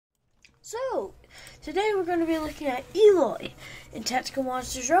So, today we're going to be looking at Eloi in Tactical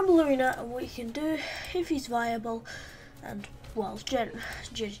Monsters Rumble Arena and what he can do if he's viable and, well,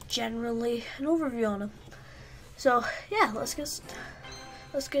 just generally an overview on him. So, yeah, let's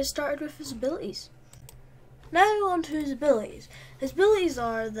get started with his abilities. Now on to his abilities. His abilities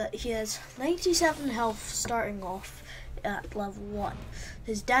are that he has 97 health starting off at level 1.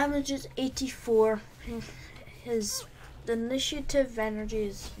 His damage is 84. The initiative energy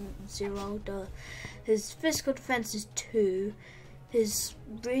is 0. His physical defense is 2. His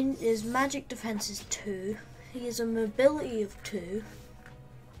magic defense is 2. He has a mobility of 2.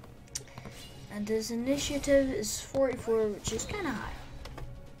 And his initiative is 44, which is kind of high.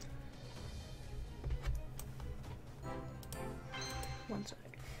 One sec.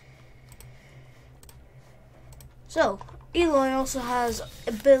 So, Eloi also has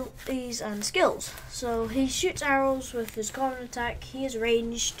abilities and skills. So he shoots arrows with his common attack. He is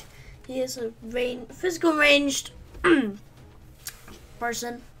ranged. He is a physical ranged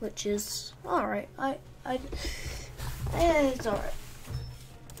person, which is alright. It's alright.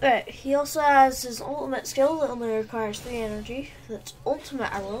 Alright, he also has his ultimate skill that only requires 3 energy. That's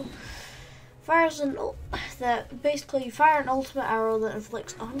ultimate arrow. Fire an ultimate arrow that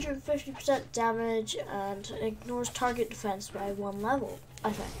inflicts 150% damage and ignores target defense by 1 level,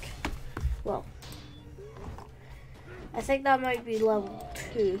 I think. Well, I think that might be level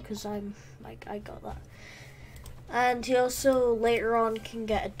 2 because I got that. And he also later on can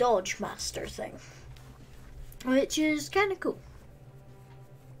get a dodge master thing, which is kind of cool.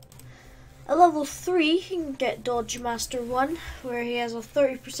 At level 3, he can get Dodge Master 1, where he has a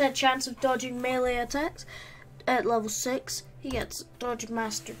 30% chance of dodging melee attacks. At level 6, he gets Dodge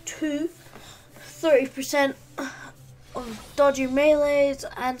Master 2, 30% of dodging melees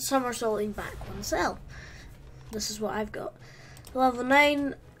and somersaulting back one cell. This is what I've got. Level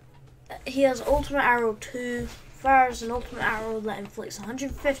 9, he has Ultimate Arrow 2, fires an Ultimate Arrow that inflicts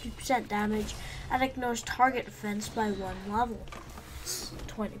 150% damage and ignores target defense by 1 level. It's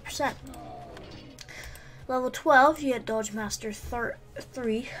 20%. Level 12, you get Dodge Master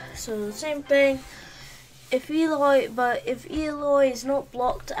 3, so the same thing. If Eloi is not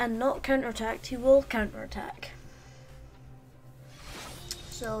blocked and not counterattacked, he will counterattack.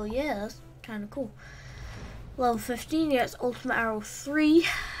 So yeah, that's kind of cool. Level 15, he gets Ultimate Arrow 3,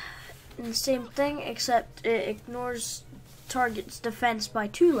 and the same thing, except it ignores target's defense by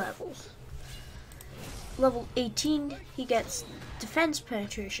 2 levels. Level 18, he gets Defense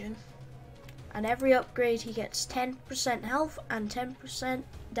Penetration. And every upgrade he gets 10% health and 10%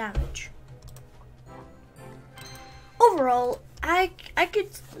 damage. Overall, I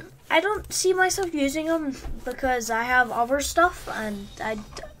don't see myself using him because I have other stuff and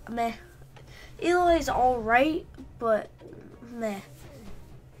meh. Eloi's alright, but meh.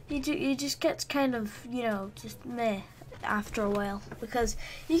 He just gets kind of, just meh after a while because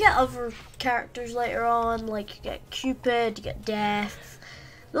you get other characters later on, like you get Cupid, you get Death.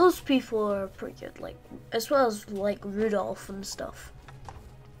 Those people are pretty good, as well as Rudolph and stuff.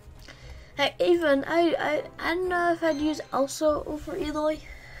 Heck, even I don't know if I'd use Elsa over Eloi.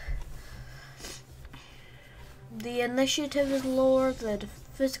 The initiative is lower, the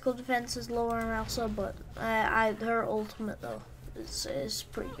physical defense is lower in Elsa, but her ultimate though is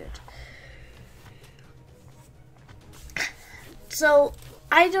pretty good. So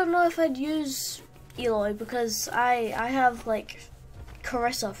I don't know if I'd use Eloi because I have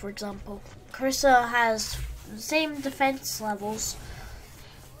Carissa, for example. Carissa has the same defense levels,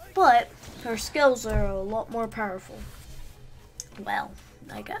 but her skills are a lot more powerful. Well,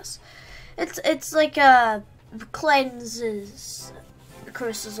 I guess. It's like cleanses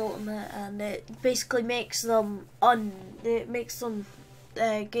Carissa's ultimate, and it basically makes them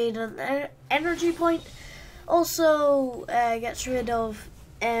gain an energy point. Also gets rid of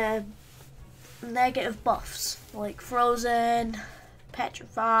negative buffs like frozen,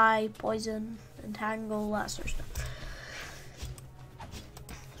 petrify, poison, entangle, that sort of stuff.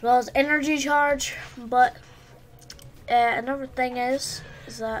 As well as energy charge, but another thing is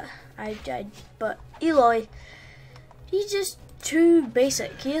that but Eloi, he's just too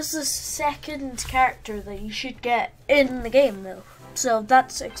basic. He is the second character that you should get in the game though, so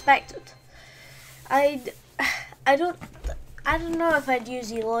that's expected. I don't know if I'd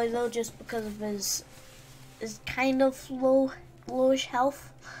use Eloi though, just because of his kind of lowish health.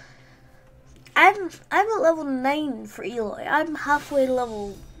 I'm at level 9 for Eloi. I'm halfway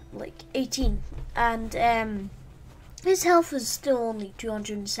level 18, and his health is still only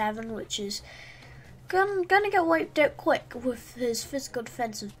 207, which is gonna get wiped out quick with his physical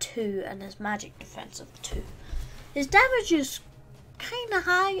defense of 2 and his magic defense of 2. His damage is kind of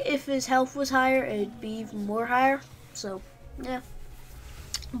high. If his health was higher, it'd be even more higher. So, yeah.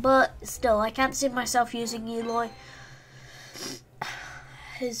 But still, I can't see myself using Eloi.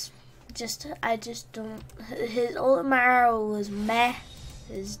 I just don't. His ultimate arrow was meh.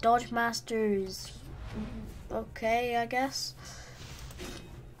 His dodge master is okay, I guess.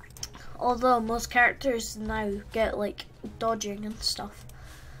 Although most characters now get like dodging and stuff.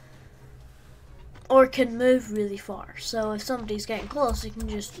 Or can move really far. So if somebody's getting close, you can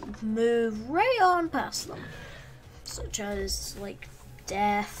just move right on past them. Such as like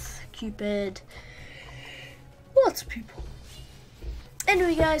Death, Cupid, lots of people.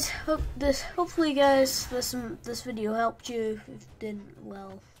 Anyway, guys, hopefully, guys, this video helped you. If it didn't,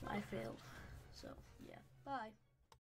 well, I failed. So yeah, bye.